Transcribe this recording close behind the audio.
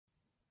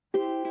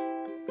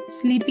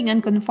Sleeping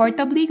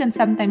uncomfortably can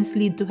sometimes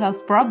lead to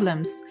health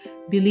problems.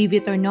 Believe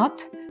it or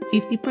not,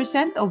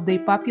 50% of the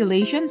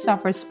population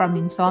suffers from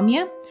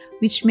insomnia,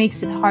 which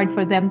makes it hard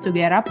for them to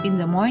get up in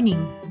the morning.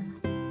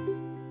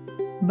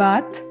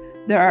 But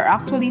there are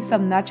actually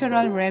some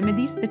natural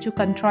remedies that you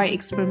can try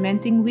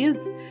experimenting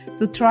with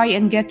to try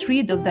and get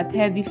rid of that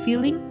heavy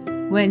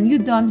feeling when you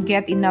don't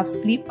get enough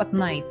sleep at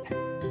night.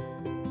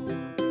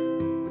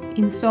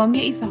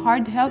 Insomnia is a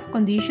hard health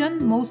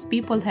condition most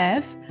people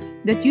have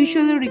that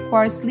usually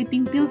requires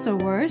sleeping pills or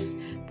worse,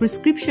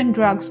 prescription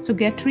drugs to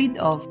get rid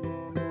of.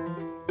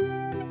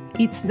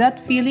 It's that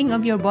feeling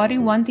of your body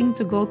wanting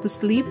to go to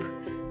sleep,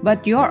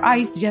 but your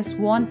eyes just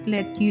won't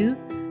let you,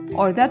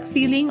 or that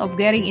feeling of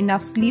getting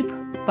enough sleep,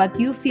 but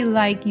you feel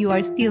like you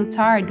are still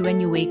tired when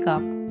you wake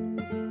up.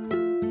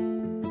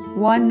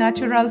 One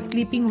natural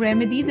sleeping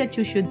remedy that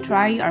you should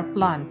try are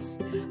plants.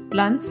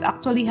 Plants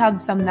actually have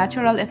some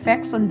natural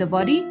effects on the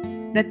body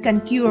that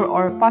can cure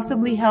or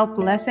possibly help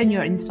lessen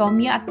your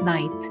insomnia at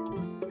night.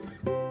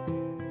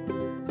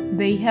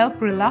 They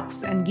help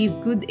relax and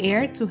give good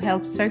air to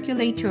help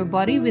circulate your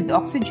body with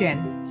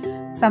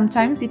oxygen.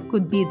 Sometimes it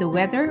could be the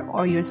weather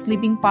or your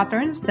sleeping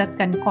patterns that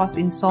can cause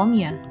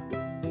insomnia.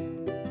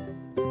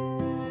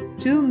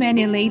 Too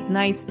many late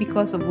nights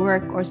because of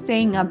work or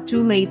staying up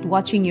too late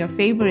watching your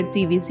favorite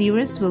TV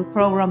series will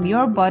program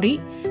your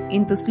body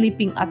into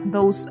sleeping at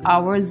those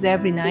hours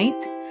every night,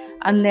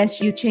 unless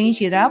you change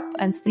it up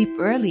and sleep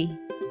early.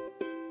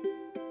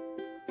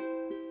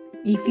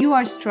 If you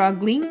are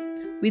struggling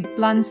with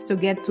plans to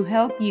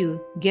help you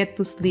get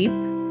to sleep,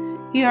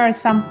 here are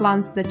some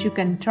plants that you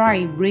can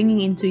try bringing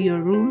into your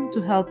room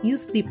to help you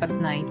sleep at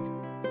night.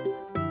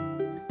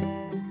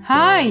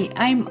 Hi,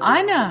 I'm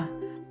Anna.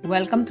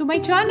 Welcome to my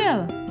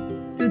channel.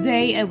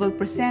 Today I will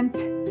present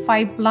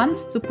 5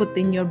 plants to put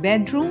in your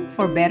bedroom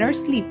for better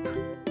sleep.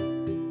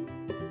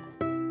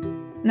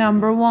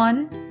 Number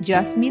 1.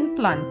 Jasmine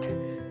plant.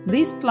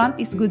 This plant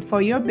is good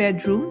for your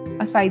bedroom.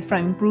 Aside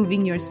from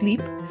improving your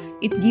sleep,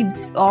 it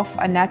gives off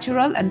a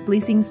natural and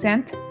pleasing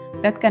scent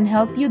that can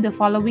help you the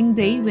following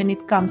day when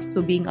it comes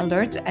to being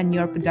alert and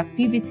your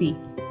productivity.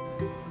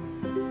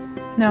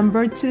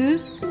 Number 2.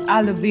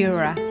 Aloe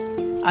vera.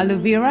 Aloe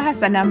vera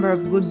has a number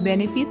of good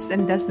benefits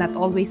and does not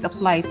always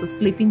apply to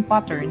sleeping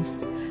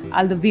patterns.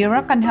 Aloe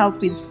vera can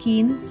help with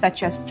skin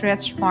such as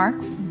stretch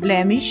marks,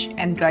 blemish,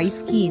 and dry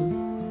skin.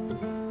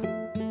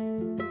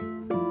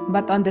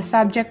 But on the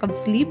subject of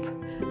sleep,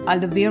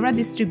 aloe vera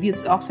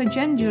distributes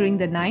oxygen during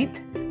the night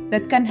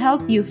that can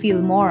help you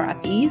feel more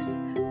at ease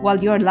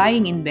while you're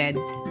lying in bed.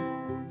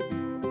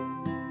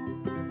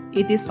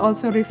 It is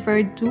also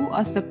referred to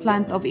as the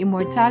plant of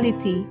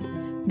immortality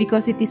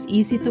because it is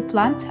easy to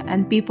plant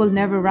and people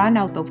never run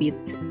out of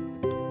it.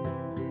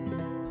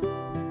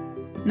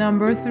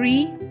 Number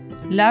 3.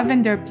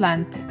 Lavender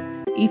plant.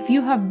 If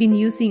you have been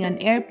using an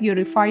air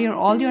purifier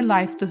all your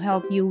life to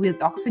help you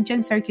with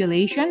oxygen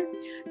circulation,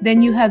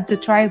 then you have to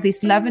try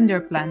this lavender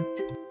plant.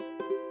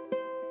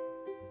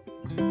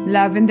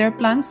 Lavender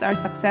plants are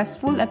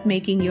successful at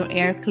making your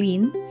air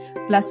clean.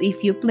 Plus,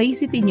 if you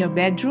place it in your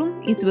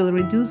bedroom, it will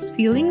reduce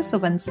feelings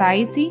of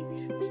anxiety,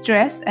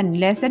 stress, and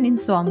lessen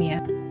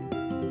insomnia.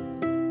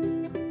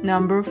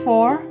 Number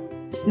 4.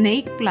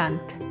 Snake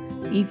plant.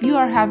 If you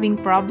are having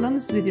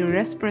problems with your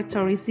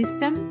respiratory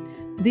system,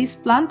 this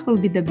plant will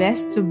be the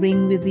best to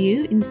bring with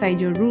you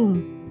inside your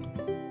room.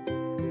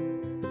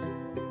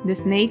 The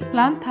snake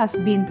plant has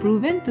been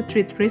proven to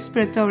treat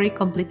respiratory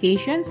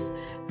complications,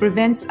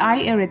 prevents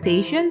eye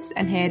irritations,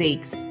 and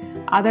headaches.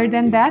 Other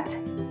than that,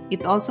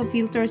 it also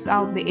filters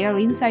out the air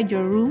inside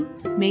your room,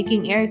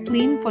 making air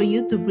clean for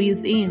you to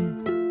breathe in.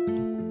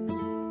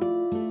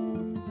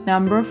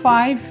 Number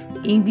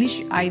 5.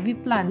 English ivy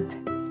plant.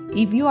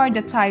 If you are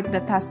the type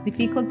that has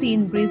difficulty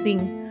in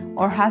breathing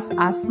or has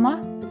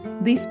asthma,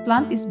 this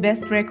plant is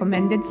best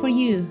recommended for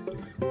you.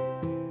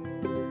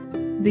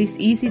 This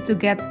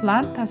easy-to-get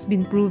plant has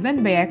been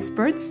proven by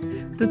experts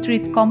to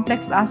treat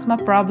complex asthma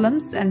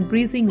problems and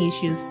breathing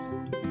issues.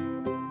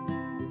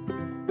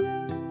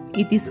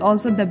 It is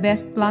also the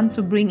best plant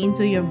to bring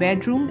into your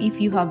bedroom if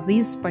you have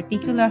these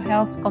particular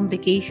health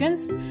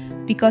complications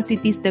because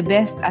it is the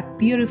best at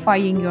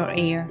purifying your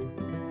air.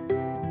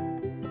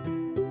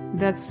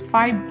 That's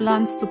 5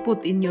 plants to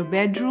put in your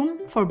bedroom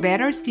for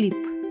better sleep.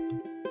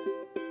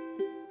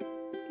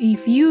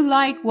 If you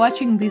like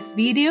watching this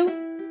video,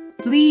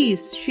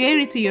 please share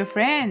it to your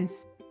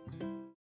friends.